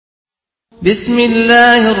بسم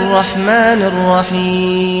الله الرحمن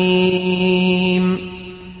الرحيم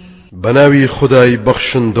بناوي خداي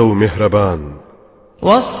بخشن دو مهربان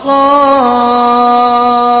والصافات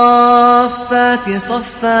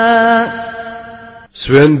صفا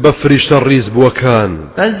سوين بفرشت الريز بوكان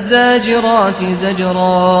فالزاجرات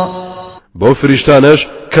زجرا بو فرشتانش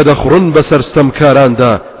كدخرن بسرستم كاران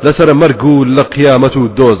دا لسر مرقو لقيامة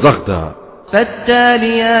دو زغدا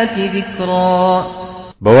فالتاليات ذكرا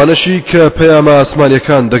بوانشي كبياما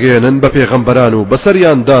اسمانيكان دقينن بپیغمبرانو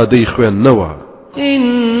بسريان دا ديخوين نوا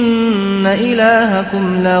إن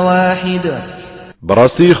إلهكم لواحد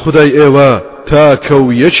براستي خداي ايوا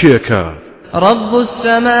تاكو يچيكا رب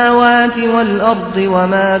السماوات والأرض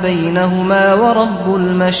وما بينهما ورب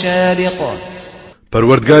المشارق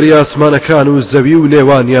پروردگاری آسمانەکان و زەوی و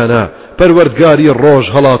نێوانیانە پەروەردگاری ڕۆژ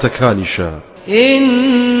هەڵاتەکانیشە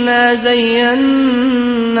إنا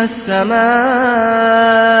زينا السماء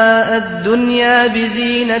الدنيا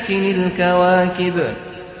بزينة الكواكب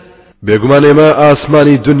بێگومان ئێمە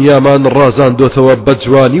ئاسمانی دنیامان ڕازاندۆتەوە بە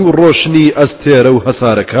جوانی و ڕۆشنی ئەستێرە و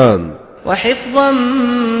هەسارەکان وحفظا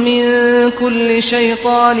من كل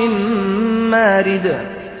شيطان مارد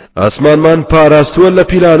ئاسمانمان پاراستووە لە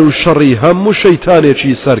پیلان و شەڕی هەموو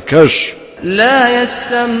شەیتانێکی سەرکەش لا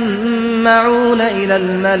يسمعون إلى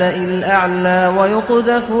الملأ الأعلى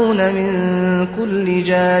ويقذفون من كل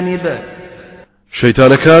جانب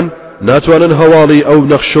شەیتانەکان ناتوانن هەواڵی ئەو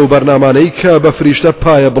نەخشە و بەرنامانەی کە بە فریشتە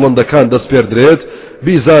پایە بڵندەکان دەستپێردرێت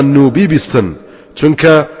بیزان و بیبیستن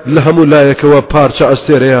چونکە لە هەموو لایەکەوە پارچە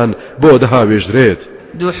ئەستێرەیان بۆ دەهاوێژرێت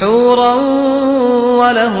دحورا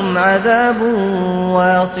ولهم عذاب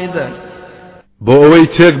واصب بۆ ئەوەی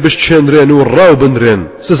تێک بشچێنرێن و ڕاو بنرێن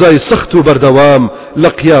سزای سەخت و بەردەوام لە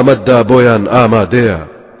قیامەتدا بۆیان ئامادەیە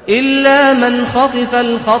إلا من خطف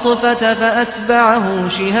الخطفة فأتبعه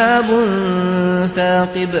شهاب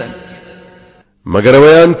ثاقب مەگەر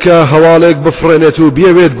ئەوەیان کە هەواڵێک بفڕێنێت و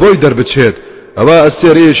بیەوێت بۆی دەربچێت ئەوە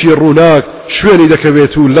ئەستێرەیەکی ڕووناک شوێنی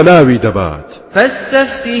دەکەوێت و لە ناوی دەبات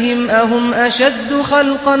فاستفتهم أهم أشد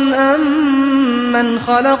خلقا أم من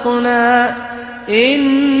خلقنا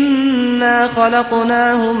إنا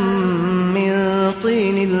خلقناهم من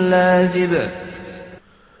طين لازب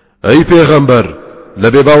ئەی پێغەمبەر لە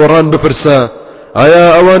بێباوەڕان بپرسە ئایا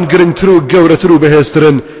ئەوان گرنگتر و گەورەتر و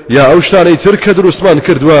بەهێزترن یا ئەو شتانەی تر کە دروستمان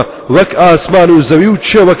کردووە وەک ئاسمان و زەوی و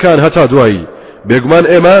چێوەکان هەتا دوایی بێگومان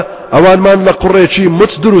ئێمە ئەوانمان لە قوڕێکی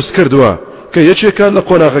مت دروست کردووە کە یەکێکە لە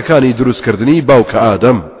قۆناغەکانی دروستکردنی باوکە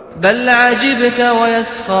ئادەم بل عجبت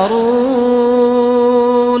ويسخرون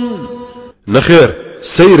نەخێر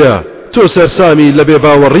سەیرە تۆ سەرسامی لە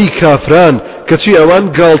بێباوەڕی کافران کەچی ئەوان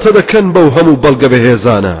گاڵتە دەکەن بەو هەموو بەڵگە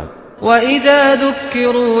بەهێزانە وإذا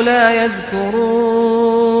ذكروا لا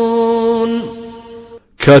يذكرون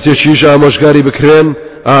کاتێکیش ئامۆژگاری بکرێن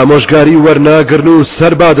ئامۆژگاری وەرناگرن و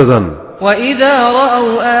سەربا دەدەن وإذا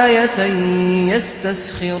رأوا آية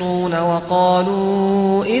يستسخرون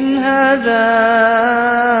وقالوا إن هذا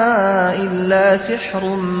إلا سحر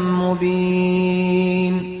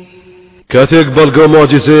مبين کاتێک بەڵگە و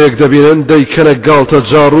مۆجیزەیەک دەبینن دەیکەنە گاڵتە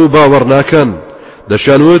جاڕ و باوەڕ ناکەن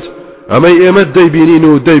دەشانوت ئەمەی ئێمە دەیبینین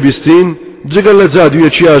و دەیبیستین جگەل لە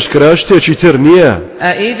جادوویەکی ئاشکرا شتێکی تر نییە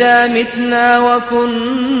أإذا متنا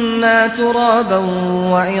وكنا ترابا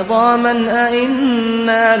وعظاما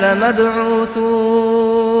أإنا لمبعوثون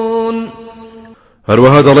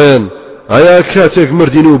هەروەها دەڵێن ئایا کاتێک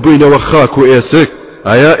مردین و بووینەوە خاک و ئێسک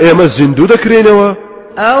ئایا ئێمە زیندوو دەکرێنەوە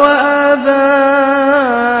أو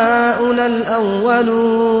آباؤنا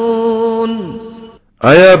الأولون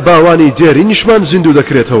ئایا باوانی دێرینیشمان زیندوو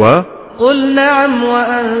دەکرێتەوە قل نعم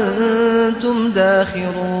وأنتم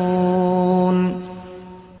داخرون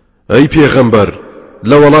ئەی پێغەمبەر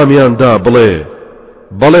لە وەڵامیاندا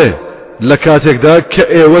بڵێ لە کاتێکدا کە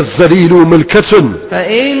ئێوە زەلیل و ملکەچن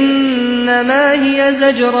فإنما هي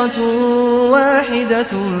زجرة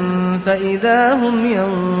واحدة فإذا هم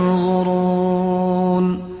ينظرون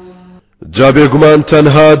جا بێگومان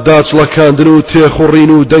تەنها داچڵەکاندن و تێخوڕین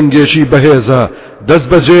و دەنگێکی بەهێزە دەست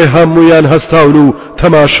بەجێ هەمویان هەستاون و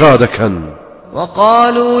تەماشا دەکەن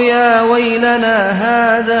وقالوا يا ويلنا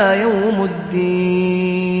هذا يوم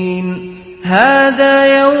الدين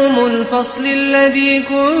هذا يوم الفصل الذي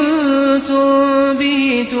كنتم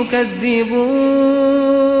به تكذبون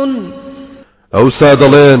ئەوسا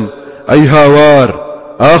دەڵێن ئەی هاوار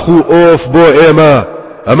ئاخ و ئۆف بۆ ئێمە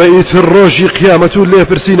ئەمە ئیتر ڕۆژی قیامەت و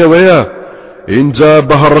لێپرسینەوەیە اینجا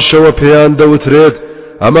بە هەڕەشەوە پێیان دەوترێت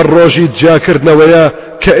ئەمە ڕۆژی جیاکردنەوەیە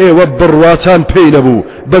کە ئێوە بڕواتان پێی نەبوو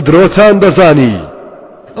بە درۆتان دەزانی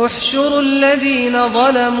احشروا الذين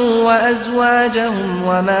ظلموا وأزواجهم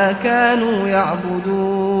وما كانوا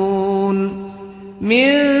يعبدون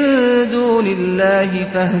من دون الله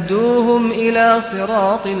فاهدوهم إلى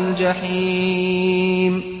صراط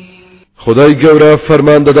الجحيم خدای گەورە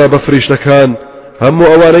فەرمان دەدا بە فریشتەکان هەموو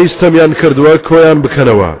ئەوانەی ستەمیان کردووە کۆیان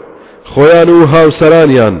بکەنەوە خۆیان و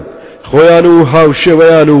هاوسەرانیان خۆیان و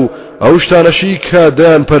هاوشێوەیان و ئەو شتانەشی کە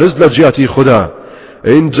دەیان پەرست لە جیاتی خوددا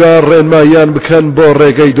اینجا ڕێنماییان بکەن بۆ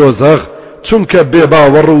ڕێگەی دۆزەخ چونکە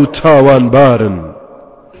بێباوەڕ و تاوانبارن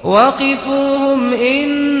وقفوهم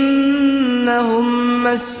إنهم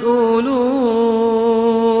مسؤولون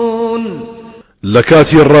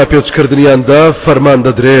لەکاتی ڕاپێچکردنیاندا فەرمان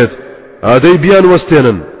دەدرێت ئادەی بیان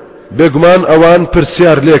وەستێنن بێگومان ئەوان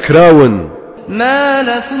پرسیار لێکراون ما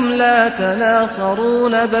لكم لا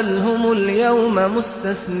تناصرون بل هم اليوم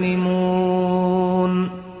مستسلمون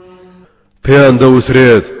پێیان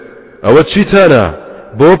دەوترێت ئەوە چیتانە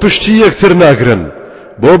بۆ پشتی یەکتر ناگرن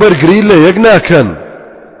بۆ بەرگری لە یەک ناکەن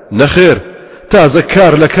نەخێر تازە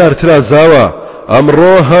کار لە کار ترازاوە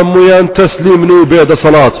ئەمڕۆ هەمویان تەسلیمن و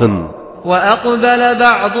بێدەسەڵاتن وأقبل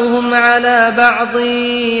بعضهم على بعض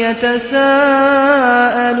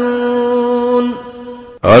يتساءلون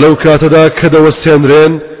ئالەو کاتەدا کە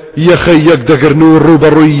دەوەستێنرێن یەخەی یەک دەگرن و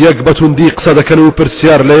ڕوبەڕووی یەک بەتوندی قسە دەکەن و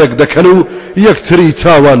پرسیار لە یەک دەکەن و یەکتری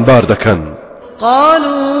تاوانبار دەکەن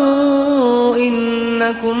قالوا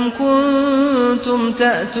إنكم كنتم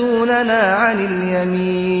تأتوننا عن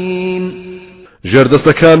اليمين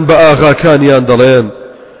ژێردەستەکان بە ئاغاکانیان دەڵێن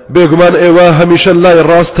بێگومان ئێوە هەمیشە لای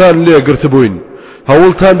ڕاستان لێگرت بووین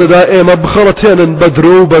هەوڵتان دەدا ئێمە بخەڵەتێنن بە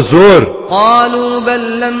درۆ و بە زۆر قالوا بل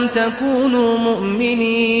لم تكونوا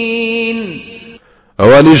مؤمنين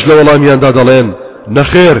ئەوانیش لە وەڵامیاندا دەڵێن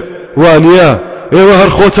نەخێر وانییە ئێوە هەر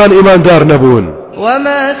خۆتان ئیماندار نەبوون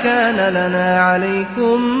وما كان لنا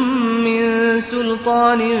عليكم من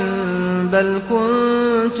سلطان بل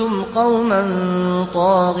كنتم قوما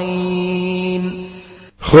طاغين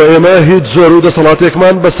خۆ ئێمە هیچ زۆر و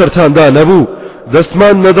دەسەڵاتێکمان بەسەرتاندا نەبوو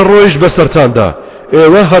دەستمان نەدەڕۆیش بەسەرتاندا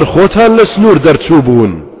ئێوە هەر خۆتان لە سنوور دەرچوو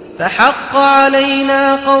بوون فحق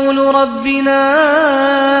علينا قول ربنا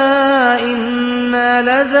إنا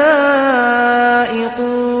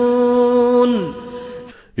لذائقون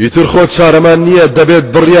ئیتر خۆت چارەمان نییە دەبێت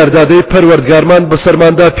بڕیاردادەی پەروەردگارمان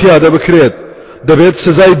بەسەرماندا پیادە بکرێت دەبێت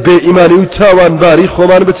سزای بێئیمانی و تاوانباری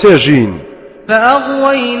خۆمان بچێژین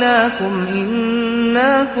فأغويناكم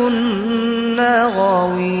إنا كنا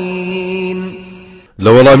غاوين لە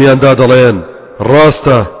وەڵامیاندا دەڵێن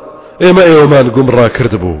ڕاستە ئێمە ئێوەمان گومڕا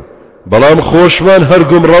کردبوو بەڵام خۆشمان هەر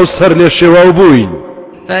گومڕا و سەر لێ شێواو بووین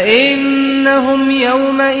فإنهم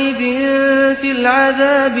يومئذ في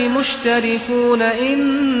العذاب مشتركون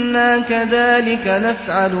إنا كذلك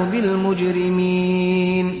نفعل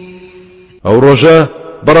بالمجرمين ئەو ڕۆژە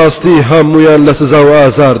بەڕاستی هەمویان لە سزا و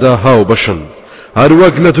ئازاردا هاو بەشن هەر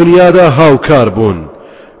وەک لە دنیادا هاوکار بوون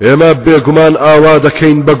ئێمە بێگومان ئاوا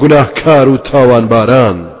دەکەین بە گوناهکار و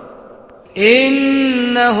تاوانباران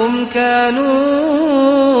إنهم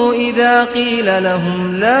كانوا إذا قيل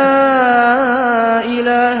لهم لا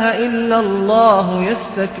إله إلا الله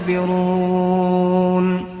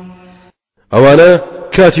يستكبرون ئەوانە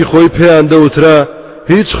کاتی خۆی پێیان دەوترا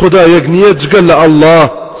هیچ خودایەک نییە جگەل لە ئەڵڵا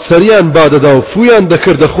سەریان بادەدا و فویان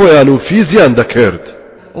دەکردە خۆیان و فیزیان دەکرد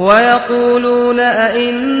ويقولون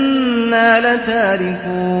أئنا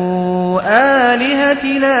لتاركو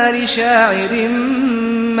آلهتنا لشاعر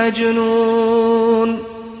مجنون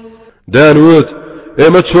دانوت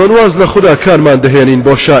ئێمە چۆن واز لە خوداکانمان دەهێنین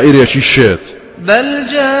بۆ شاعیرێکی شێت بل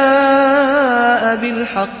جاء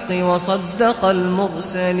بالحق وصدق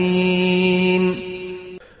المرسلين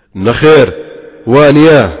نەخێر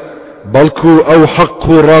وانییە بەڵکو ئەو حەق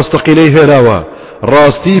و ڕاستەقینەی هێناوە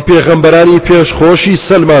ڕاستی پێغەمبەرانی پێشخۆشی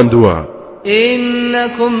سەلماندووە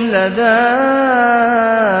إنكم لذائق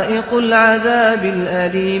العذاب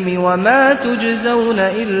الأليم وما تجزون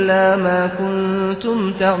إلا ما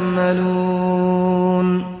كنتم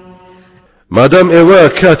تعملون مادام ئێوە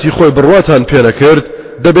کاتی خۆی بڕواتان پێ نەکرد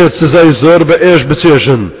دەبێت سزای زۆر بە ئێش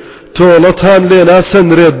بچێژن تۆڵەتان لێ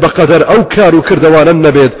ناسەنرێت بەقەدەر ئەو کار و کردەوانە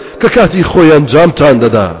نەبێت کە کاتی خۆی ئەنجامتان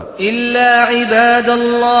دەدا إلا عباد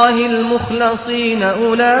الله المخلصين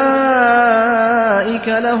أولئك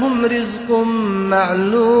لهم رزق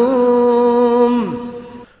معلوم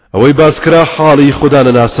ئەوەی باسکرا حاڵی خوددا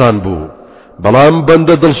نەناسان بوو بەڵام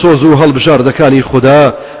بەندە دڵسۆز و هەڵبژاردەکانی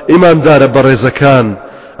خوددا ئیماندارە بەڕێزەکان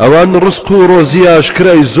ئەوان ڕزق و ڕۆزی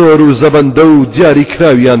ئاشکرای زۆر و زەبەندە و دیاری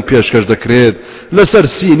کراویان پێشکەش دەکرێت لەسەر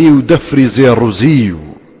سینی و دەفری زێڕوزی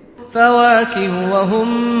و فواكه وهم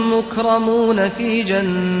مكرمون في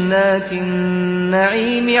جنات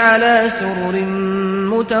النعيم على سرر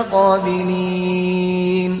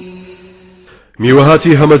متقابلين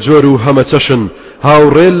میوەهاتی هەمە جۆر و هەمە چەشن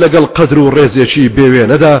هاوڕێن لەگەڵ قەدر و ڕێزێکی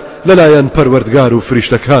بێوێنەدا لەلایەن پەروەردگار و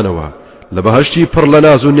فریشتەکانەوە لە بەهەشتی پڕ لە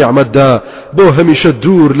ناز و نیعمەتدا بۆ هەمیشە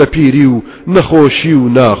دوور لە پیری و نەخۆشی و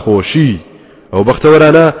ناخۆشی ئەو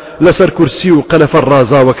بەختەوەرانە لەسەر کورسی و قەنەفە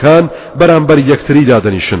ڕازاوەکان بەرامبەر یەکتریدا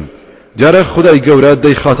دەنیشن دیارە خودای گەورە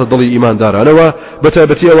دەیخاتە دڵی ئیماندارانەوە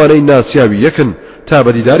بەتایبەتی ئەوانەی ناسیاوی یەکن تا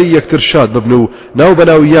بەدیداری یەکتر شاد ببن و ناو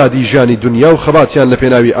بەناو یادی ژیانی دنیا و خەباتیان لە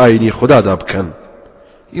پێناوی ئاینی خودادا بکەن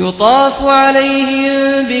يطاف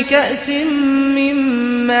عليهم بكأس من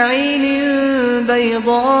معين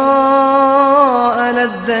بيضاء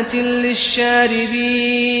لذة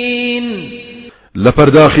للشاربين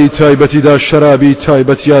لپرداخی تایبەتیدا شەرابی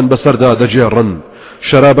تایبەتیان بەسەردا دەجێڕن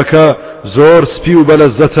شەرابەکە زۆر سپی و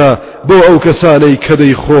بەلەزەتە بۆ ئەو کەسانەی کە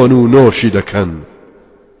دەیخۆن و نۆشی دەکەن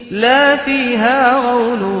لا فيها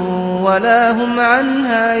غول ولا هم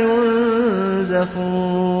عنها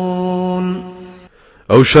ينزفون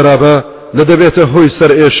ئەو شەرابە نەدەبێتە هۆی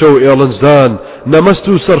سەر ئێشە و ئێڵنجدان نەمەست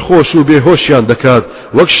و سەرخۆش و بێهۆشیان دەکات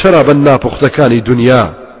وەک شەرابە ناپوختەکانی دنیا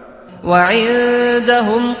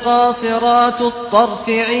وعندهم قاصرات الطرف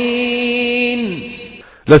عين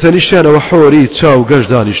لەتەنیشتیانەوە حۆری چاو گەشت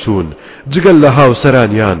دانیشتون جگەل لە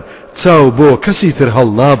هاوسەرانیان چاو بۆ کەسی تر هەڵ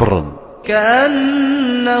نابڕن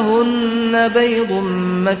كأنهن بيض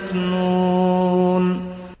مكنون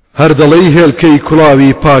هەر دەڵێی هێلکەی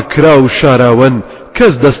کوڵاوی پاکرا و شاراون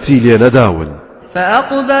کەس دەستی لێ نەداون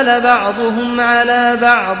فأقبل بعضهم على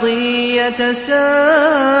بعض يتساءلون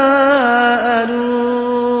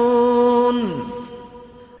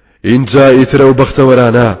اینجا ئیترە و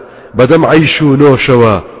بەختەوەرانە بەدەم عەیش و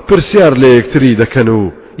نۆشەوە پرسیار لە یەکتری دەکەن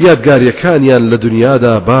و یادگاریەکانیان لە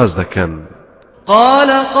دنیادا باز دەکەن قال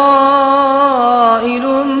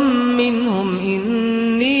قائل منهم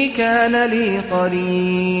إني كان لي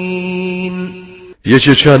قرين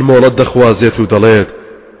یەکێکیان مۆڵەت دەخوازێت و دەڵێت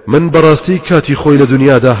من بەڕاستی کاتی خۆی لە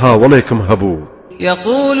دنیادا هاوڵێکم هەبوو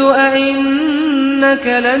يقول أئنك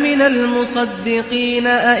لمن المصدقين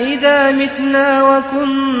أئذا متنا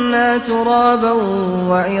وكنا ترابا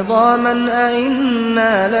وعظاما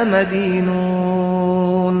أئنا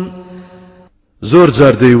لمدينون زۆر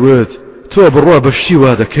جار دەیوت تۆ بڕوا بەشتی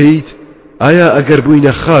وا دەکەیت ئایا ئەگەر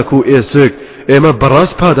بووینە خاک و ئێسک ئێمە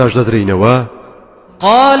بەڕاست پاداش دەدرێینەوە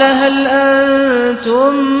قال هل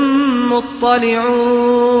أنتم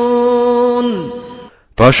مطلعون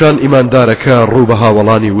پاشان ئیماندارەکە ڕوو بە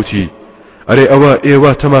هاوڵانی وتی ئەرێ ئەوە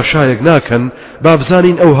ئێوە تەماشایەک ناکەن با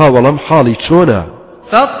بزانین ئەو هاوڵەم حاڵی چۆنە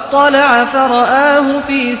فاطلع فرآه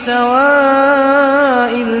في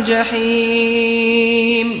سواء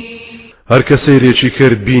الجحيم هەر کە سەیرێکی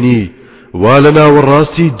کرد بینی وا لە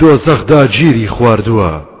ناوەڕاستی دۆزەخدا گیری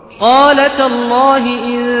خواردووە قال تالله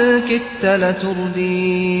إن كدت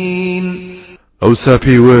لتردين ئەوسا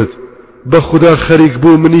پێیوت بە خوددا خەریک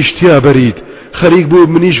بوو منیش تیا بەریت خەریک بوو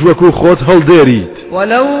منیش وەکو خۆت هەڵدێریت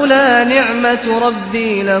ولولا نعمة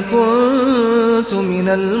ربي لكنت من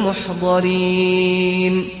المحضرين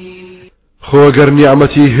خۆگەر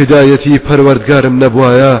نیعمەتی هدایەتی پەروەردگارم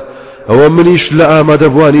نەبوایە ئەوە منیش لە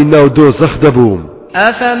ئامادەبوانی ناو دۆزەخ دەبووم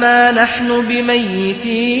أفما نحن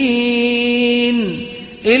بميتين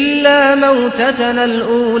إلا موتتنا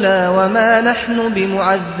الأولى وما نحن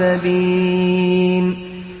بمعذبين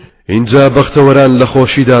اینجا بەختەوەران لە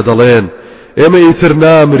خۆشیدا دەڵێن ئێمە ئیتر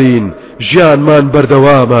نامرین ژیانمان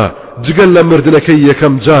بەردەوامە جگەل لە مردنەکەی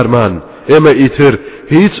یەکەم جارمان ئێمە ئیتر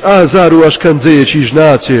هیچ ئازار و ئەشکەنجەیەکیش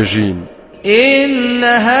ناچێژین إن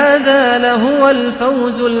هذا لهو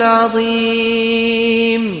الفوز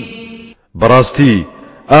العظيم بەڕاستی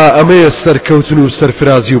ئەمەیە سەرکەوتن و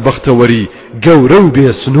سەرفرازی و بەختەوەری گەورە و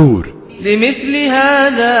بێسنوور لمثل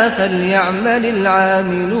هذا فليعمل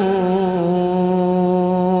العاملون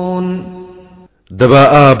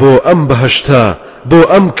دەبا بۆ ئەم بەهەشتا بۆ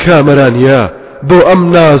ئەم کامەرانیە بۆ ئەم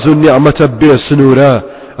ناز و نیعمەتە بێسنوورە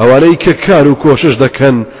ئەوانەی کە کار و کۆشش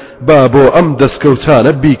دەکەن با بۆ ئەم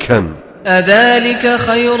دەستکەوتانە بیکەن أذلك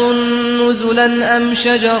خير نزلا أم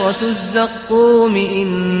شجرة الزقوم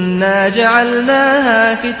إنا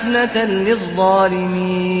جعلناها فتنة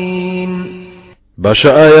للظالمين باشە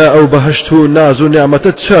ئایا ئەو بەهەشت و ناز و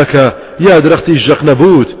نیعمەتە چاکە یا درەختی ژەق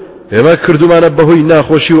نەبوت ئێمە کردومانە بەهۆی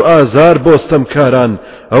ناخۆشی و ئازار بۆستەمکاران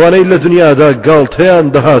ئەوانەی لە دنیادا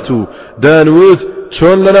گاڵتەیان دەهات و دانوت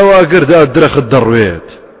چۆن لەنەوە گردا درەخت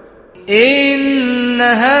دەڕوێت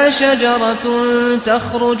إنها شجرة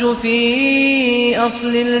تخرج في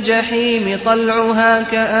أصل الجحيم طلعها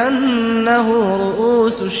كأنه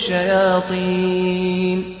رؤوس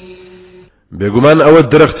الشياطين بێگومان ئەوە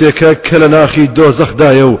درەختێکە کە لە ناخی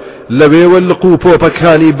دۆزەخدایە و لەوێوە لقو و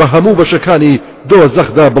پۆپەکانی بە هەموو بەشەکانی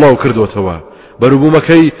دۆزەخدا بڵاو کردوتەوە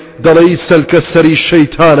بەروبوومەکەی دەڵێی سەلکە سەری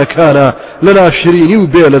شەیتانەکانە لە ناشرینی و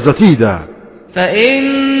بێلەزەتیدا.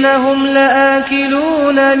 فإنهم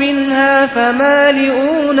لآكلون منها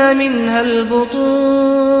فمالئون منها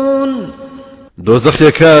البطون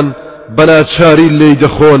دۆزەخیەکان بەناچاری لێی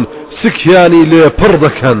دەخۆن سکیانی لێ پڕ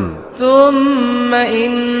دەکەن. ثم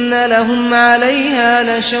إن لهم عليها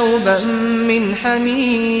لشوبا من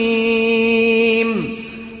حميم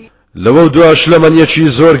لەوە دوای لەمەنیەکی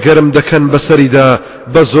زۆر گەرم دەکەن بەسەریدا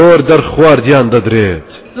بە زۆر دەرخواردیان دەدرێت.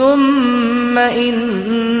 ثم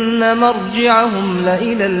إن مرجعهم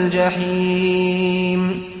لإلى الجحيم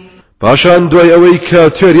پاشان دوای ئەوەی کە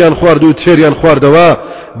تێریان خوارد و تێریان خواردەوە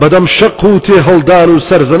بەدەم شەق و تێ هەڵدان و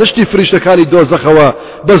سەرزەنشتی فریشتەکانی دۆزەخەوە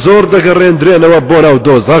بە زۆر دەگەڕێندرێنەوە بۆ ناو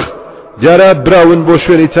دۆزەخ. دیارە براون بۆ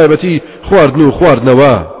شوێنی تایبەتی خواردن و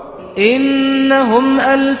خواردنەوە. إنهم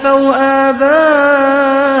ألفوا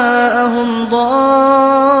آباءهم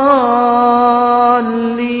ضالين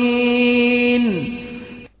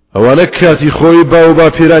ئەوانە کاتی خۆی باو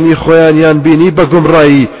باپیرانی خۆیانیان بینی بە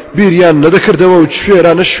گومڕایی بیریان نەدەکردەوە و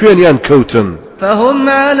شوێرانە شوێنیان کەوتن. فهم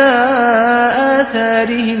على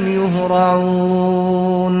آثارهم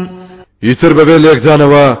يهرعون ئیتر بەبێ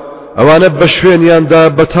لێکدانەوە ئەوانە بە شوێنیاندا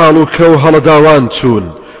بەتاڵ و کەو هەڵەداوان چوون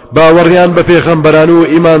باوەڕیان بە پێغەمبەران و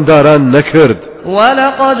ئیمانداران نەکرد.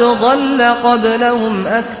 ولقد ضل قبلهم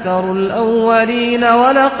أكثر الأولين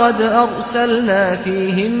ولقد أرسلنا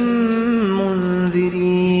فيهم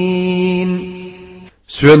منذرين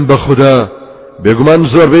سوێن بە خوددا بێگومان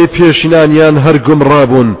زۆربەی پێشینانیان هەر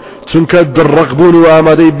گومڕابوون چونکە دڕەقبوون و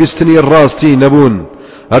ئامادەی بیستنی ڕاستی نەبوون.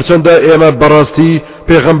 هەرچەندە ئێمە بەڕاستی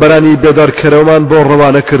پێغەمبەرانی بێدارکەرەوەمان بۆ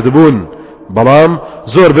ڕەوانە کردبوون بەڵام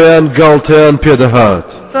زۆربەیان گاڵتەیان پێدەهات.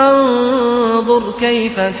 فانظر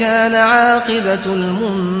كيف كان عاقبة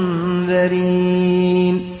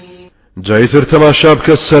المنذرين جایتر تەماشا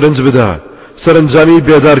بکە سەرنج بدە سەرنجامی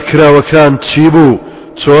بێدارکراوەکان چی بوو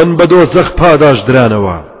چۆن بە دۆزەخ پاداش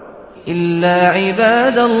درانەوە. إلا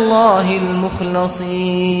عباد الله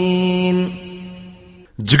المخلصين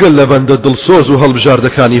جگەل لە بەندە دڵسۆز و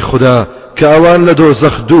هەڵبژاردەکانی خوددا کە ئەوان لە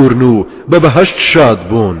دۆزەخ دوورن و بە بەهەشت شاد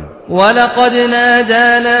بوون. ولقد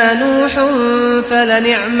نادانا نوح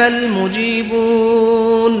فلنعم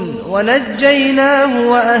المجيبون ونجيناه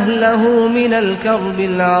وأهله من الكرب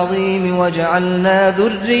العظيم وجعلنا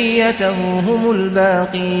ذريته هم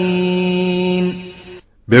الباقين.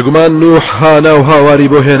 بێگومان نوح هانا و هاواری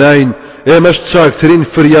بۆ هێناین ئێمەش چاکترین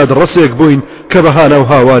فریاد ڕسێک بووین کە بە هانا و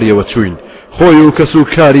هاواریەوە چوین خۆی و کەس و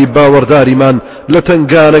کاری باوەڕداریمان لە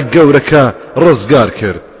تنگانە گەورەکە ڕزگار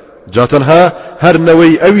کرد. جاتەنها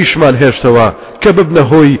هەرنەوەی ئەویشمان هێشتەوە کە ببنە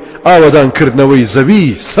هۆی ئاوەدانکردنەوەی زەوی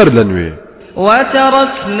سەر لە نوێ.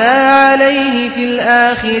 وتركنا عليه في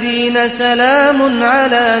الآخرين سلام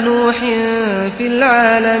على نوح في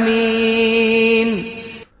العالمين.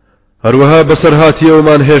 هەروەها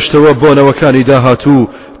بەسەرهاتیەوەمان هێشتەوە بۆنەوەکانی داهاتوو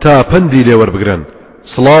تا پەندی لێوەربگرن.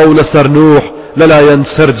 سڵاو لەسەر نوح لەلایەن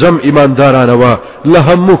سەرجەم ئیماندارانەوە لە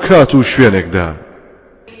هەموو کات و شوێنێکدا.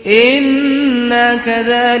 إنا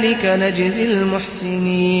كذلك نجزي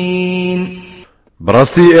المحسنين.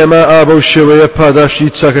 بەڕاستی ئێمە ئابە و شێوەیە پاداشی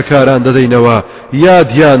چاکەکاران دەدەینەوە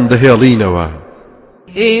یادیان دەهێڵینەوە.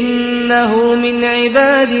 إنه من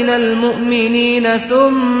عبادنا المؤمنين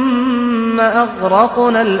ثم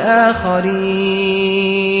أغرقنا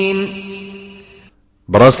الآخرين.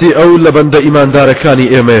 بەڕاستی ئەو لە بەندە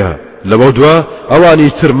ئیماندارەکانی ئێمەیە لەوە دووە ئەوانی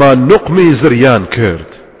ترمان نوقمی زریان کرد.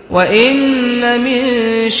 وإن من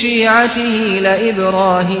شيعته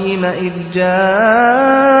لإبراهيم إذ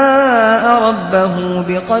جاء ربه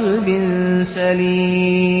بقلب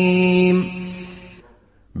سليم.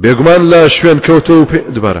 بێگومان لە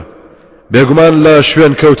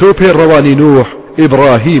شوێن کەوتە و پێڕەوانی نوح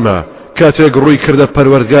ئیبراهیمە کاتێک ڕووی کردە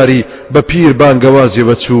پەروەردگاری بە پیر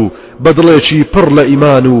بانگەوازیەوە چوو بە دڵێکی پڕ لە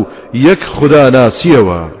ئیمان و یەک خوددا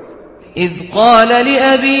ناسیەوە. إذ قال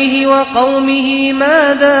لأبيه وقومه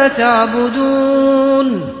ماذا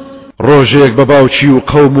تعبدون. ڕۆژێک بە باوکی و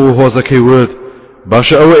قەوم و هۆزەکەی وت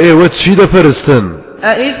باشە ئەوە ئێوە چی دەپەرستن؟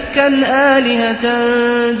 أئفكا آلهة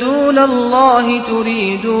دون الله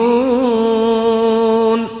تريدون.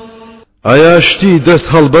 ئایا شتی دەست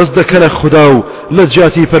هەڵبەست دەکەنە خوددا و لە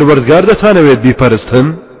جیاتی پەروەردگار دەتانەوێت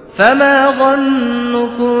بیپەرستن؟ فما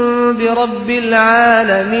ظنكم برب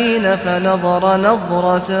العالمين فنظر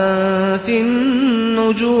نظرة في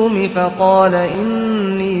النجوم فقال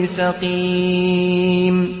إني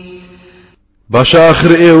سقيم. باشا آخر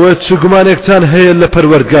ئێوە چ گومانێکتان هەیە لە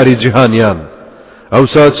پەروەردگاری جیهانیان؟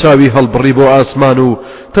 ئەوسا چاوی هەڵبڕی بۆ ئاسمان و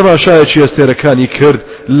تەماشایەکی ئەستێرەکانی کرد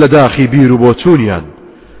لە داخی بیر و بۆچوونیان.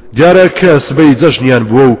 دیارە کە سبەی جەژنیان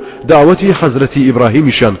بووە و داوەتی حەزرەتی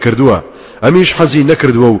ئیبراهیمیشان کردووە ئەمیش حەزی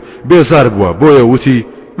نەکردووە و بێزار بووە بۆیە وتی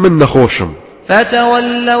من نەخۆشم.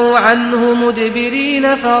 فتولوا عنه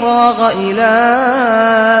مدبرين فراغ إلى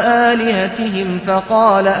آلهتهم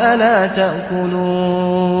فقال ألا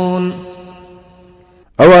تأكلون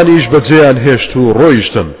ئەوانیش بەجێیان هێشت و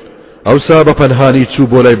ڕۆیشتن ئەوسا بە پەنهانی چوو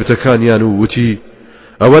بۆ لای بتەکانیان و وتی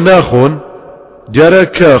ئەوە ناخۆن دیارە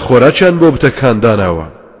کە خۆراکیان بۆ بتەکان داناوە.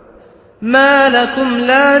 ما لكم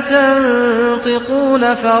لا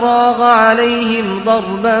تنطقون فراغ عليهم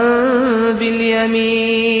ضربا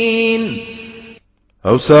باليمين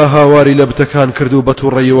ئەوسا هاواری لە بتەکان کرد و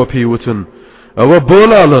بەتوڕێیەوە پێیوتن ئەوە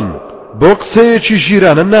بۆلاڵن بۆ قسەیەکی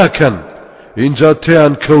ژیرانە ناکەن. اینجا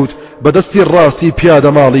تیان کەوت بەدەستی ڕاستی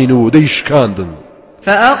پیادەماڵین و دەیشکاندن.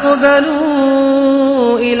 فأقبلوا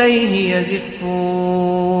إليه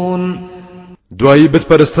يزفون دوایی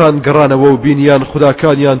بتپەرستان گەڕانەوە و بینیان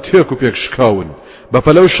خوداکانیان تێک و پێک شکاون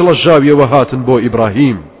بەپەلەو شڵەژاویەوە هاتن بۆ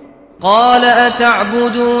ئیبراهیم. قال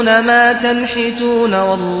أتعبدون ما تنحتون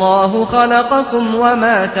والله خلقكم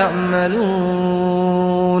وما تعملون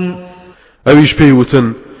ئەویش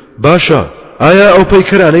پێیوتن باشە ئایا ئەو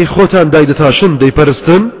پەیکەرانەی خۆتان دایدەتاشن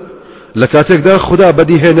دەیپەرستن لە کاتێکدا خوددا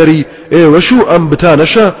بەدیهێنەری ئێوەش و ئەم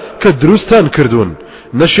بتانەشە کە دروستان کردوون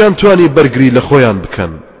نەشیان توانی بەرگری لە خۆیان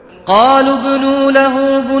بکەن. قالوا ابنوا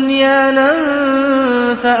له بنيانا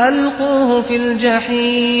فألقوه في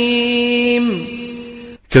الجحيم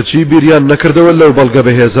کەچی بیریان نەکردەوە لەو بەڵگە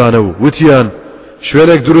بەهێزانە و وتیان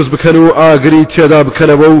شوێنێک دروست بکەن و ئاگری تێدا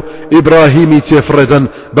بکەنەوە و ئیبراهیمی تێفڕێدەن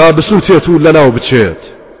با بسووتێت و لەناو بچێت.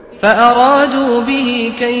 فأرادوا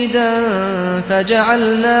به كيدا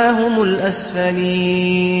فجعلناهم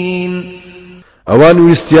الأسفلين ئەوان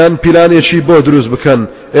ویستیان پیلانێکی بۆ دروست بکەن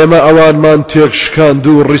ئێمە ئەوانمان تێک شکاند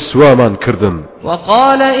و ڕیسوامان کردن.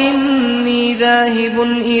 وقال إني ذاهب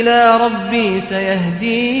إلى ربي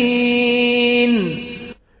سيهدين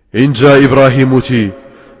اینجا ئیبراهیم وتی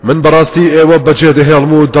من بەڕاستی ئێوە بەجێ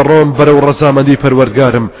دەهێڵم و دەڕۆم بەرەو ڕەزامەندی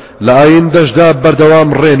پەروەردگارم لە ئایندەشدا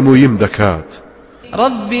بەردەوام ڕێنموویم دەکات.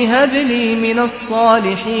 رب هب لي من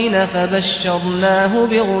الصالحين فبشرناه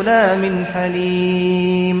بغلام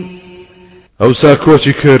حليم ئەوسا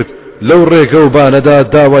کۆچی کرد لەو ڕێگە و بانەدا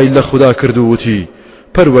داوای لە خوددا کرد و وتی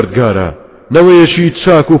پەروەردگارە نەوەیەکی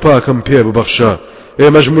چاک و پاکم پێ ببەخشە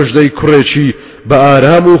ئێمەش موژدەی کوڕێکی بە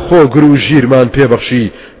ئارام و خۆگر و ژیرمان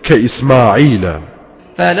پێبەخشی کە ئیسماعیلە.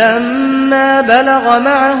 فلما بلغ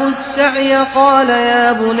معه السعي قال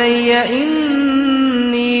يا بني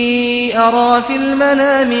إني أرى في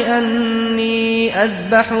المنام أني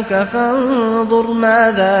أذبحك فانظر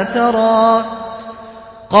ماذا ترى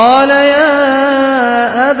قال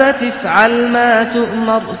يا أبت افعل ما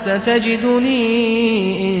تؤمر ستجدني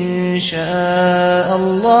إن شاء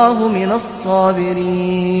الله من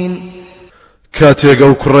الصابرين. کاتێک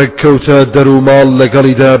ئەو کوڕێک کەوتە دەروماڵ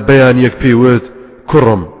لەگەڵیدا بەیانیەک پێیوت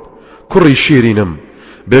کوڕی شیرینم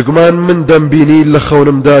بێگومان من دەمبینی لە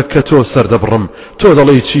خەونمدا کە تۆ سەردەبڕم تۆ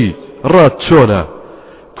دەڵێی چی ڕات چۆنە.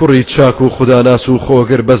 کوڕی چاک و خوداناس و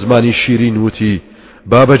خۆگر بە زمانی شیرین وتی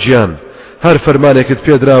بابەجیان هەر فەرمانێکت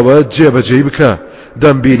پێدراوە جێبەجێی بکە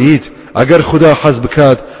دەمبینیت ئەگەر خوددا حەز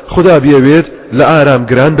بکات خوددا بیەوێت لە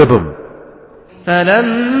ئارامگران دەبم.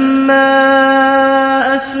 فلما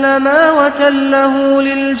أسلما وتله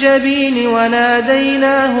للجبين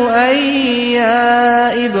وناديناه أي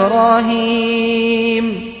يا إبراهيم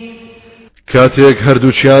کاتێک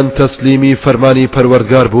هەردووچیان تەسلیمی فەرمانی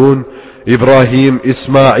پەروەردگار بوون ئیبراهیم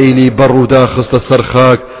ئیسماعیلی بەڕوودا خستە سەر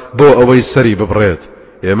خاک بۆ ئەوەی سەری ببڕێت.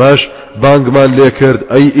 ئێمەش بانگمان لێ کرد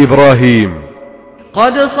ئەی ئیبراهیم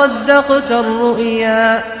قد صدقت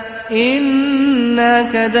الرؤيا إنا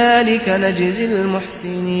كذلك نجزي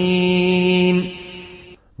المحسنين.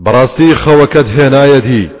 بەڕاستی خەوەکەت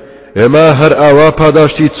هێنایەتی ئێمە هەر ئاوا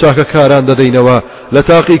پاداشتی چاکەکاران دەدەینەوە لە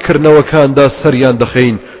تاقیکردنەوەکاندا سەریان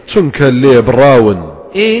دەخەین چونکە لێ بڕاون.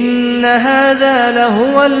 إن هذا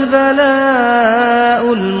لهو البلاء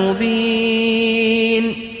المبين.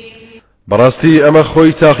 بەڕاستی ئەمە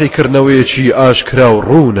خۆی تاقیکردنەوەیەکی ئاشکرا و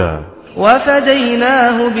ڕوونە.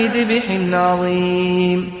 وفديناه بذبح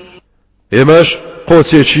عظيم. ئێمەش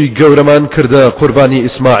قۆچێکی گەورەمان کردە قوربانی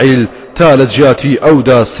ئیسماعیل تا لە جیاتی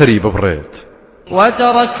ئەودا سەری ببڕێت.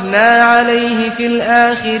 وتركنا عليه في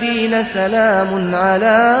الآخرين سلام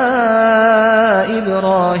على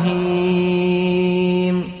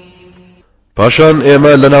إبراهيم. پاشان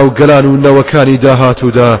ئێمە لەناو گەلان و نەوەکانی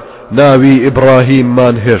داهاتوودا ناوی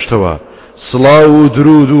ئیبراهیممان هێشتەوە سڵاو و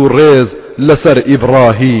درود و ڕێز لەسەر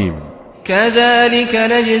ئیبراهیم. كذلك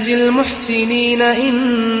نجزي المحسنين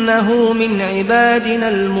إنه من عبادنا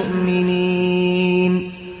المؤمنين.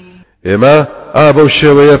 ئێمە ئابە و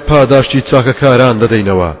شێوەیە پاداشتی چاکەکاران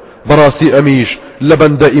دەدەینەوە بەڕاستی ئەمیش لە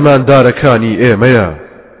بەندە ئیماندارەکانی ئێمەیە.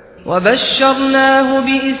 وبشرناه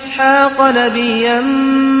بإسحاق نبيا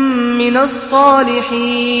من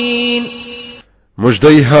الصالحين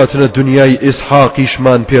مژدەی هاتنە دنیای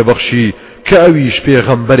ئیسحاقیشمان پێبەخشی کە ئەویش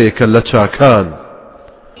پێغەمبەرێکە لە چاکان.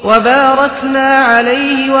 وباركنا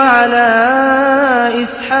عليه وعلى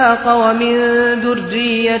إسحاق ومن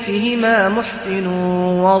ذريتهما محسن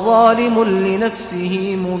وظالم لنفسه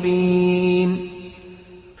مبين.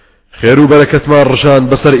 خێر و بەرەکەتمان ڕژان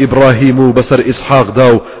بەسەر ئیبراهیم و بەسەر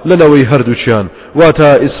ئیسحاقدا و لەنەوەی هەردووچیان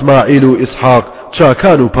واتە ئیسماعیل و ئیسحاق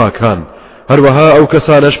چاکان و پاکان، هەروەها ئەو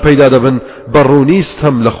کەسانەش پەیدا دەبن بەڕوونیست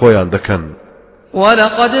هەم لە خۆیان دەکەن.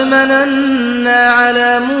 ولقد مننا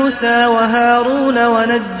على موسى وهارون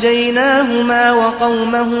ونجيناهما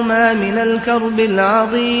وقومهما من الكرب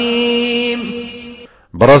العظيم.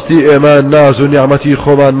 بەڕاستی ئێمە ناز و نیعمەتی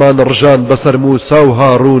خۆمانمان ڕژان بەسەر موسا و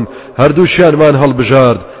هاڕون، هەردووچیانمان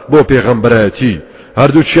هەڵبژارد بۆ پێغەمبەرەتی،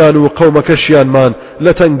 هەردووچیان و قەومەکەشیانمان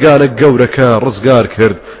لە تنگانە گەورەکە ڕزگار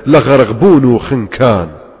کرد لە غەرقبوون و خنکان.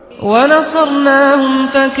 ونصرناهم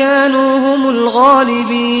فكانوا هم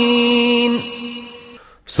الغالبين.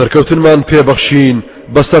 سەرکەوتنمان پێبەخشین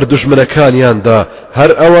بەسەر دوژمنەکانیاندا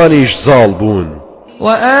هەر ئەوانیش زاڵ بوون.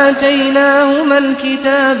 وآتيناهما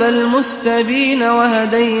الكتاب المستبين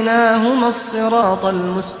وهديناهما الصراط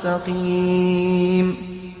المستقيم.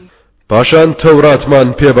 پاشان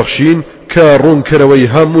تەوراتمان پێبەخشین کە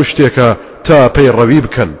ڕوونکەرەوەی هەموو شتێکە تا پەیڕەوی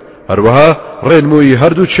بکەن، هەروەها ڕێنمووی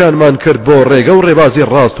هەردووچیانمان کرد بۆ ڕێگە و ڕێبازی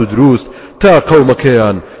ڕاست و دروست تا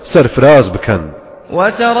قەومەکەیان سەرفراز بکەن.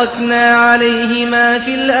 وتركنا عليهما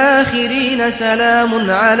في الآخرين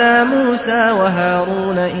سلام على موسى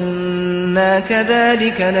وهارون إنا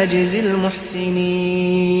كذلك نجزي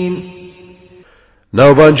المحسنين.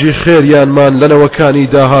 ناوبانجی خێریانمان لەنەوەکانی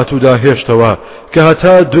داهات و داهێشتەوە کە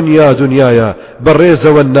هەتا دنیایە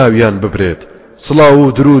بەڕێزەوە ناویان ببرێت. سڵاو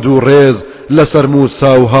و درود و ڕێز لەسەر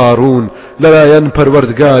موسا و هاڕون لەلایەن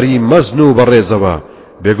پەروەردگاری مەزن و بەڕێزەوە.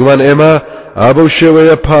 بێگومان ئێمە ئابە و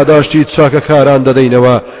شێوەیە پاداشتی چاکەکاران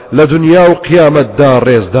دەدەینەوە لە دنیا و قیامەتدا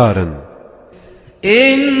ڕێزدارن.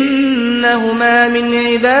 إنهما من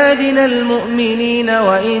عبادنا المؤمنين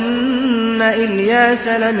وإن إلياس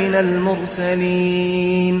لمن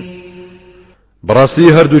المرسلين.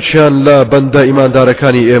 بەڕاستی هەردووچیان لە بەندە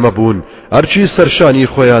ئیماندارەکانی ئێمە بوون، هەرچی سەرشانی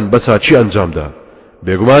خۆیان بە چاچی ئەنجامدا.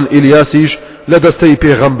 بێگومان ئیلیاسیش لە دەستەی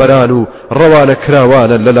پێغەمبەران و ڕەوانە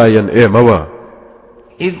کراوانە لەلایەن ئێمەوە.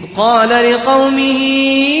 إذ قال لقومه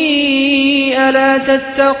ألا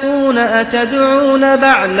تتقون أتدعون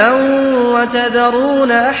بعلا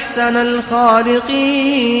وتذرون أحسن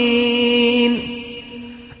الخالقين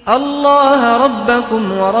الله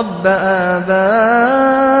ربكم ورب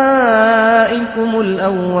آبائكم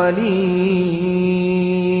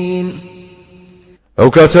الأولين. ئەو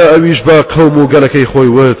کاتە ئەویش بە قەوم و گەلەکەی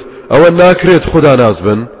خۆی وت ئەوە ناکرێت خوددا ناز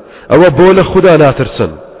بن، ئەوە بۆ لە خوددا ناترسن.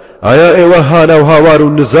 ئایا ئێوە هانا و هاوار و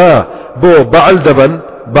نزا بۆ بەعل دەبن؟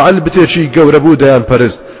 بەعل بتێکی گەورە بوو دەیان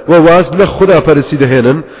پەرست و واز لە خوددا پەرستی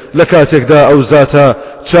دەهێنن لە کاتێکدا ئەو زاتە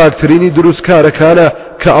چاکترینی دروستکارەکانە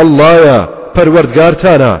کە ئەڵڵایە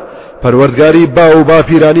پەروەردگارتانە، پەروەردگاری با و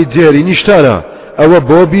باپیرانی دێری نیشتانە، ئەوە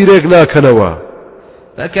بۆ بیرێک ناکەنەوە.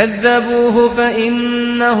 فكذبوه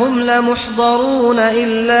فإنهم لمحضرون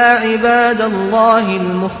إلا عباد الله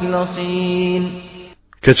المخلصين.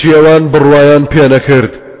 کەچی ئەوان بڕوایان پێ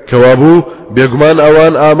نەکرد کەوابوو بێگومان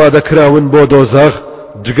ئەوان ئامادەکراون بۆ دۆزەخ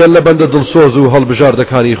جگەل لە بەندە دڵسۆز و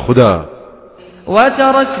هەڵبژاردەکانی خوددا.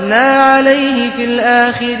 وتركنا عليه في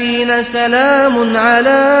الآخرين سلام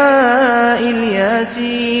على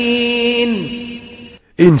إلياسين.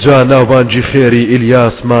 اینجا ناوبانجی خێری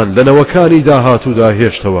ئیلیاسمان لەنەوەکانی داهات و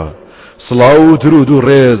داهێشتەوە، سڵاو و درود و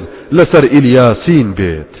ڕێز لەسەر ئیلیاسین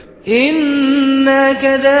بێت. إنا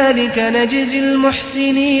كذلك نجزي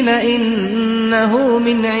المحسنين إنه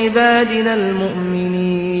من عبادنا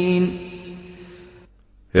المؤمنين.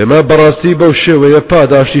 ئێمە بەڕاستی بەو شێوەیە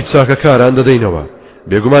پاداشتی چاکەکاران دەدەینەوە،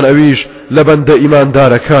 بێگومان ئەویش لە بەندە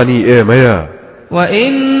ئیماندارەکانی ئێمەیە.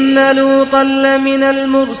 وإن لوطا لمن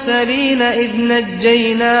المرسلين إذ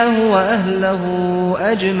نجيناه وأهله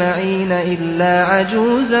أجمعين إلا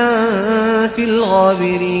عجوزا في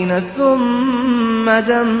الغابرين ثم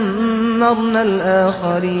دمرنا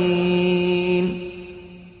الآخرين.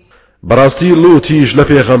 بەڕاستی لوتیش لە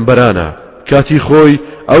پێغەمبەرانە کاتی خۆی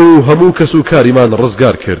ئەو هەموو کەس و کاریمان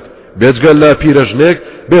ڕزگار کرد، بێجگەل لە پیرەژنێک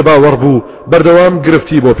بێباوەڕ بوو بەردەوام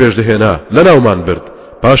گرفتی بۆ پێشدەهێنا لە ناومان برد،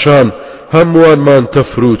 پاشان هەمووانمان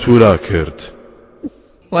تەفروتونا کرد.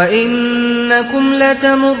 وإنكم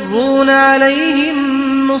لتمرون عليهم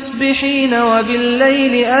مصبحين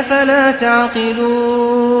وبالليل أفلا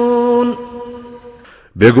تعقلون.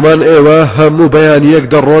 بێگومان ئێوە هەموو بەیانیەک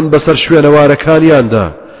دەڕۆن بەسەر شوێنەوارەکانیاندا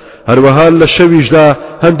هەروەها لە شەویشدا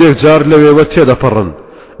هەندێک جار لەوێوە تێدەپەڕن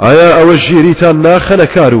ئایا ئەوە ژیریتان ناخەنە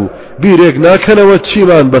کار و بیرێک ناکەنەوە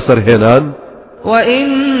چیمان بەسەرهێنان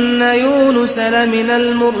وإن يونس لمن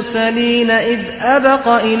المرسلين إذ أبق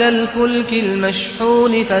إلى الفلك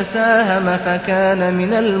المشحون فساهم فكان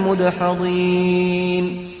من المدحضين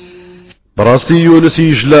بەڕاستی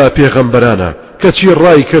یونسیش لە پێغەمبەرانە کەچی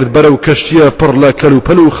ڕای کرد بەرەو کەشتیە پڕ لە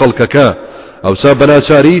کەلوپەل و خەڵکەکە ئەوسا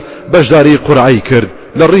بەناچاری بەشداری قورعی کرد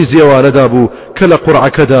لە ڕیزیەوانەدا بوو کە لە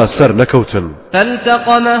قورعەکەدا سەر نەکەوتن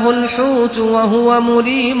فالتقمه الحوت وهو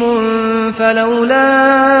مليم فلولا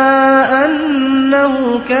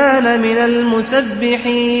أنه كان من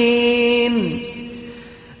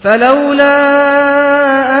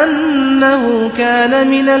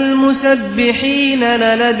المسبحين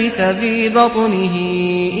للبث في بطنه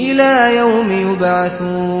إلى يوم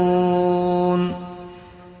يبعثون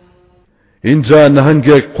اینجا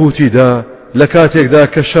نهنگێک قوتیدا لە کاتێکدا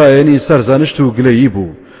کە شایەنی سەرزانشت و گلەیی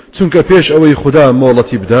بوو چونکە پێش ئەوەی خوددا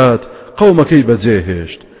مۆڵەتی بدات قەومەکەی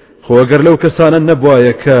بەجێهێشت خۆ ئەگەر لەو کەسانە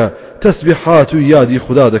نەبوایە کە تەسبیحات و یادی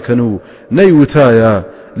خوددا دەکەن و نەیوتایە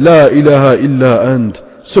لا إله إلا أنت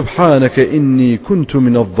سبحانك إني كنت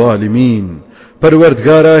من الظالمين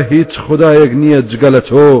پەروەردگارە هیچ خدایەک نییە جگە لە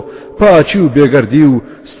تۆ پاچی و بێگەردی و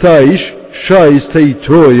ستایش شایستەی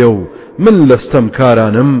تۆیە و من لەستەم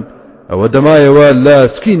کارانم ئەوە دەمایەوە لە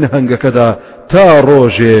سکی نهەنگەکەدا تا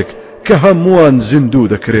ڕۆژێک کە هەمووان زیندوو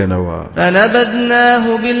دەکرێنەوە فنبذناه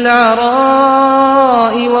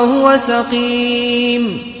بالعراء وهو سقيم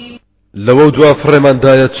لەوە دوا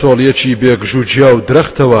فڕێماندایە چۆڵیەکی بێگژوجیا و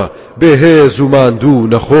درەختەوە بێهێز و ماندوو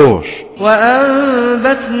نەخۆش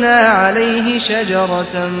وأنبتنا عليه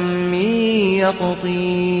شجرة من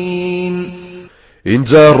يقطين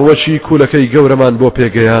اینجا ڕوەچی کوولەکەی گەورەمان بۆ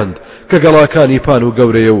پێگەیاند کە گەڵاکانی پان و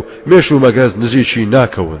گەورەیە و مێش و مەگەز نزیکی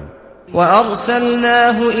ناکەون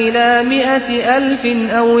وأرسلناه إلى 100,000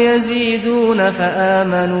 أو يزيدون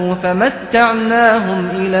فآمنوا فمتعناهم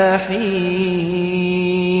إلى حين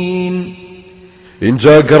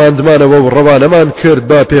اینجا گەڕاندمانەوە و ڕەوانەمان کرد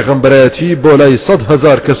بە پێغەمبەرەتی بۆ لای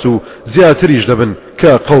 100,000 کەس و زیاتریش دەبن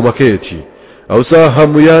کە قەومەکەیەتی ئەوسا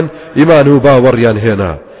هەمویان ئیمان و باوەڕیان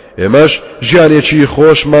هێنا ئێمەش ژیانێکی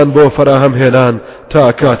خۆشمان بۆ فراهەم هێنان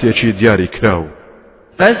تا کاتێکی دیاری کراو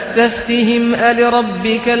فاستفتهم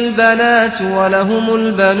ألربك البنات ولهم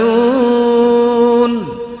البنون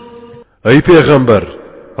ئەی پێغەمبەر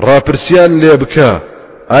ڕاپرسیان لێ بکە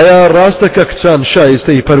ئایا ڕاستە کە کچان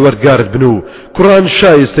شایستەی پەروەردگارت بن و کوڕان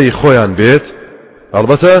شایستەی خۆیان بێت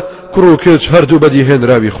ئەڵبەتە کوڕ و کچ هەردوو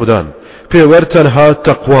بەدیهێنراوی خوددان پێوەر تەنها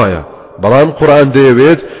تەقوایە بەڵام قورئان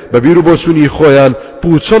دەیەوێت بە بیر و بۆچوونی خۆیان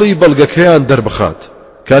پوچەڵی بەڵگەکەیان دەربخات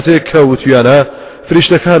کاتێک کە وتویانە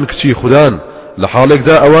فریشتەکان کچی خوددان لە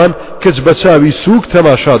حاڵێکدا ئەوان کچ بە چاوی سووک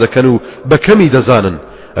تەماشا دەکەن و بە کەمی دەزانن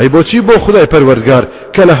ئەی بۆچی بۆ خودای پەروەردگار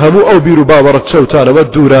کە لە هەموو ئەو بیر و باوەڕە چەوتانەوە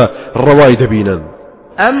دوورە ڕەوای دەبینن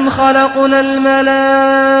أم خلقنا الملائكة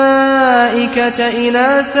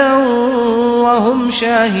إناثا وهم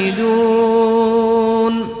شاهدون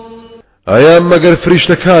ئایا مەگەر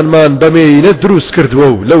فریشتەکانمان بەمێینە دروست کردووە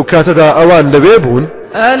و لەو کاتەدا ئەوان لەوێ بوون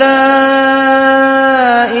ألا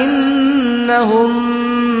إنهم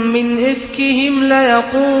من إفكهم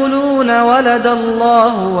ليقولون ولد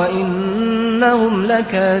الله وإنهم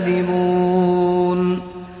لكاذبون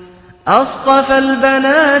أصطفى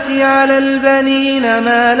البنات على البنين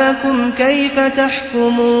ما لكم كيف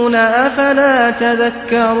تحكمون أفلا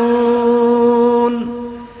تذكرون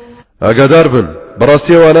ئاگادار بن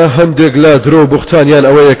بەڕاستیەوانە هەندێک لە درۆ بوختانیان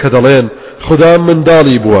ئەوەیە کە دەڵێن خوددا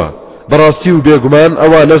منداڵی بووە بەڕاستی و بێگومان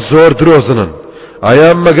ئەوانە زۆر درۆزنن ئایا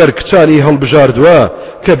مەگەر کچانی هەڵبژاردووە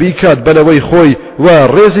کە بیکات بنەوەی خۆی و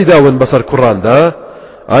ڕێزی داون بەسەر کوڕاندا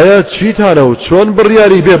ئایا چیتانە و چۆن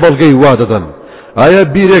بڕیاری بێ بەڵگەی وا دەدەن ئایا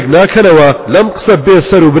بیرێک ناکەنەوە لەم قسە بێ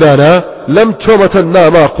سەر و برانە لەم تۆمەتە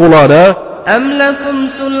ناماقوڵانە أم لكم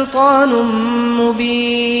سلطان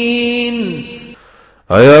مبين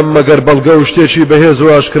ئایا مەگەر بەڵگە و شتێکی بەهێز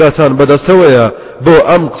و ئاشکراتان بەدەستەوەیە بۆ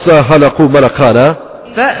ئەم قسە هەلەق و مەلەقانە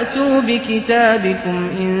فأتوا بكتابكم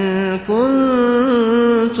إن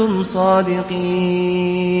كنتم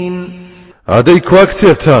صادقين ئادەی کوا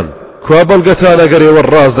کتێبتان کوا بەڵگەتان ئەگەر ئێوە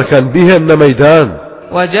ڕاست دەکەن بیهێننە مەیدان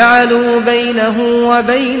وجعلوا بينه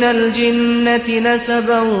وبين الجنة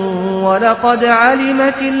نسبا ولقد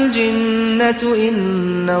علمت الجنة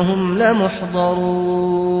إنهم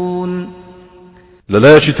لمحضرون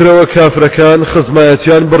لەلایەکی ترەوە کافرەکان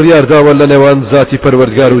خزمایەتیان بڕیارداوە لە نێوان زاتی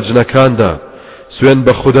پەروەردگار و جنەکاندا سوێن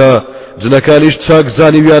بە خوددا جنەکانیش چاک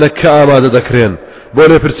زانیویانە کە ئامادە دەکرێن بۆ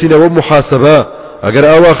لێپرسینەوە محاسبە ئەگەر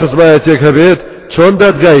ئاوا خزمایەتێک هەبێت چۆن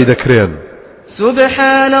دادگایی دەکرێن.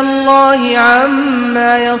 سبحان الله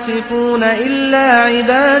عما يصفون إلا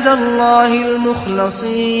عباد الله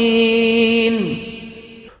المخلصين.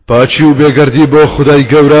 پاچی و بێگەردی بۆ خودای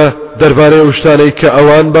گەورە دەربارەی ئەو شتانەی کە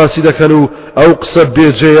ئەوان باسی دەکەن و ئەو قسە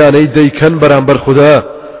بێجێیانەی دەیکەن بەرامبەر خوددا،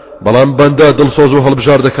 بەڵام بەندە دڵسۆز و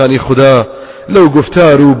هەڵبژاردەکانی خوددا لەو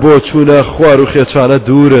گفتار و بۆ چوونە خوار و خێچانە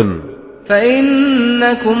دوورن.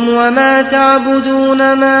 فإنكم وما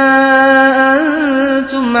تعبدون ما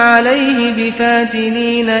أنتم عليه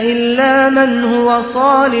بفاتنين إلا من هو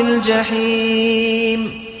صال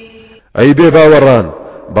الجحيم. أي بێباوەڕان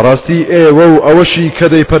بەڕاستی ئێوە و ئەوەشی کە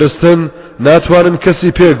دەیپەرستن ناتوانن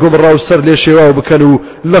کەسی پێ گومڕا و سەر لێ شێواو بکەن و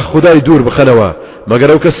لە خودای دوور بخەنەوە مەگەر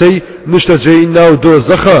ئەو کەسەی نیشتەجێی ناو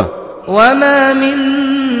دۆزەخە. وما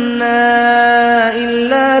منا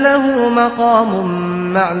إلا له مقام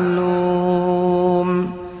معلوم.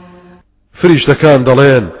 فریشتەکان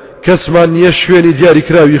دەڵێن کەسمان نییە شوێنی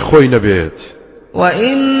دیاریکراوی خۆی نەبێت.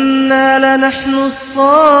 وإنا لنحن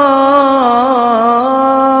الصافون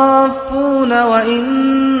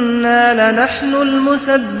وإنا لنحن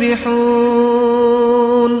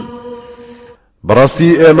المسبحون.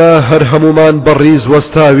 بەڕاستی ئێمە هەر هەمومان بەڕیز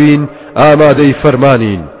وەستاوین ئامادەی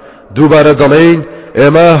فەرمانین. دووبارە دەڵێین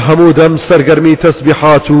ئێمە هەموو دەم سەرگەرمی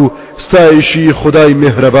تەسبیحات و ستایشی خودای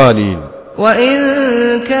میهرەبانین. وإن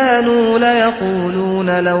كانوا ليقولون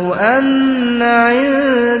لو أن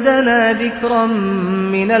عندنا ذكرا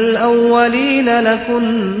من الأولين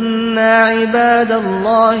لكنا عباد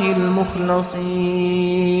الله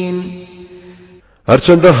المخلصين.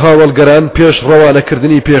 هەرچەندە هاوڵگەران پێش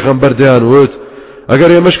ڕەوانەکردنی پێغەمبەر دەیانوت ئەگەر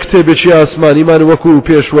ئێمەش کتێبێکی ئاسمانیمان وەکو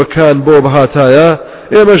پێشوەکان بۆ بەهاتایە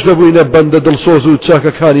ئێمەش دەبووینە بەندە دڵسۆز و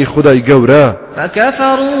چاکەکانی خودای گەورە.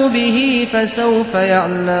 فكفروا به فسوف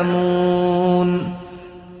يعلمون.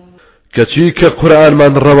 کەچی کە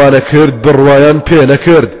قورئانمان ڕەوانە کرد بڕوایان پێ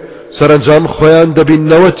نەکرد سەرنجام خۆیان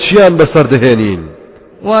دەبینەوە چیان بەسەردەهێنین.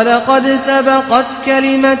 ولقد سبقت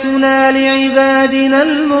كلمتنا لعبادنا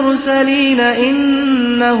المرسلين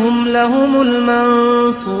إنهم لهم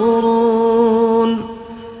المنصورون.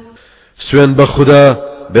 سوێن بە خوددا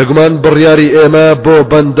بێگومان بڕیاری ئێمە بۆ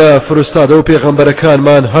بەندە فرستادە و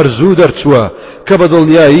پێغەمبەرەکانمان هەرزوو دەرچووە کە بە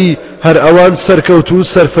دڵنیایی هەر ئەوان سەرکەوت و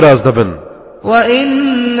سەرفراز دەبن. وإن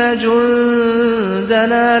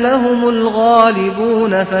جندنا لهم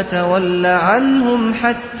الغالبون فتول عنهم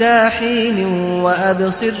حتى حين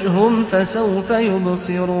وأبصرهم فسوف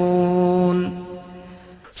يبصرون.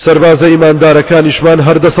 سربازە ئیماندارەکانیشمان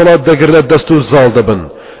هەردەسەڵات دەگرنە دەست و زاڵ دەبن.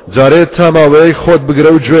 جارێت تا ماوەیەک خۆت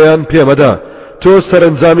بگرە و گوێیان پێمەدا تۆ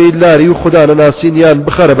سەرنجامی لاری و خوددانەناسینیان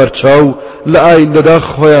بخەرە بەرچاو لە ئایندەدا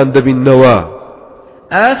خۆیان دەبینەوە.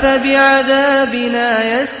 أفبعذابنا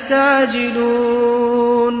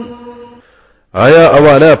يستعجلون. ئایا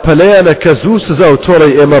ئەوانە پەلەیانە کە زوو سزا و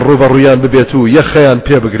تۆڵەی ئێمە ڕوبەڕوویان ببێت و یەخەیان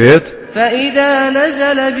پێ بگرێت؟ فإذا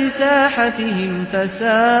نزل بساحتهم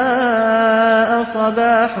فساء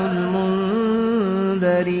صباح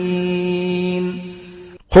المنذرين.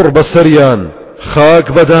 قڕ بەسەریان خاک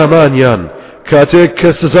بەدامانیان کاتێک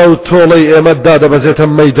کە سزا و تۆڵەی ئێمە دادەبەزێتە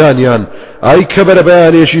مەیدانیان ئای کە بەرە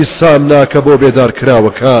بەیانێکی سامناکە بۆ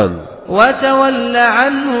بێدارکراوەکان. وتول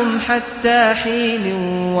عنهم حتى حين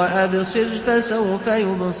وأبصر فسوف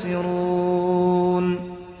يبصرون.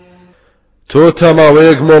 تۆ تا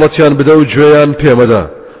ماوەیەک مۆڵەتیان بدە و گوێیان پێمەدا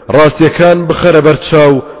ڕاستیەکان بخەرە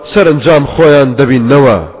بەرچاو سەرنجام خۆیان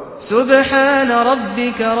دەبینەوە. سبحان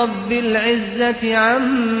ربك رب العزة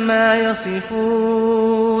عما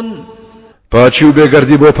يصفون. پاچی و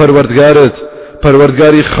بێگەردی بۆ پەروەردگارت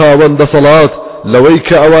پەروەردگاری خاوەن دەسەڵات لەوەی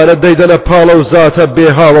کە ئەوانە دەیدەنە پاڵە و زاتە بێ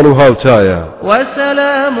هاوڵ و هاوتایە.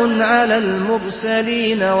 وسلام على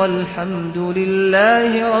المرسلين والحمد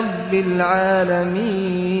لله رب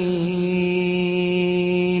العالمين.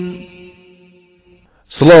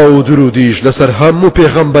 سڵاو و درودیش لەسەر هەموو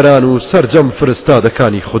پێغەمبەران و سەرجەم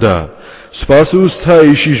فرستادەکانی خوددا. سوپاس و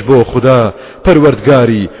ستایشیش بۆ خوددا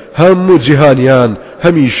پەروەردگاری هەموو جیهانیان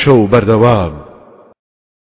هەمیشە و بەردەوام.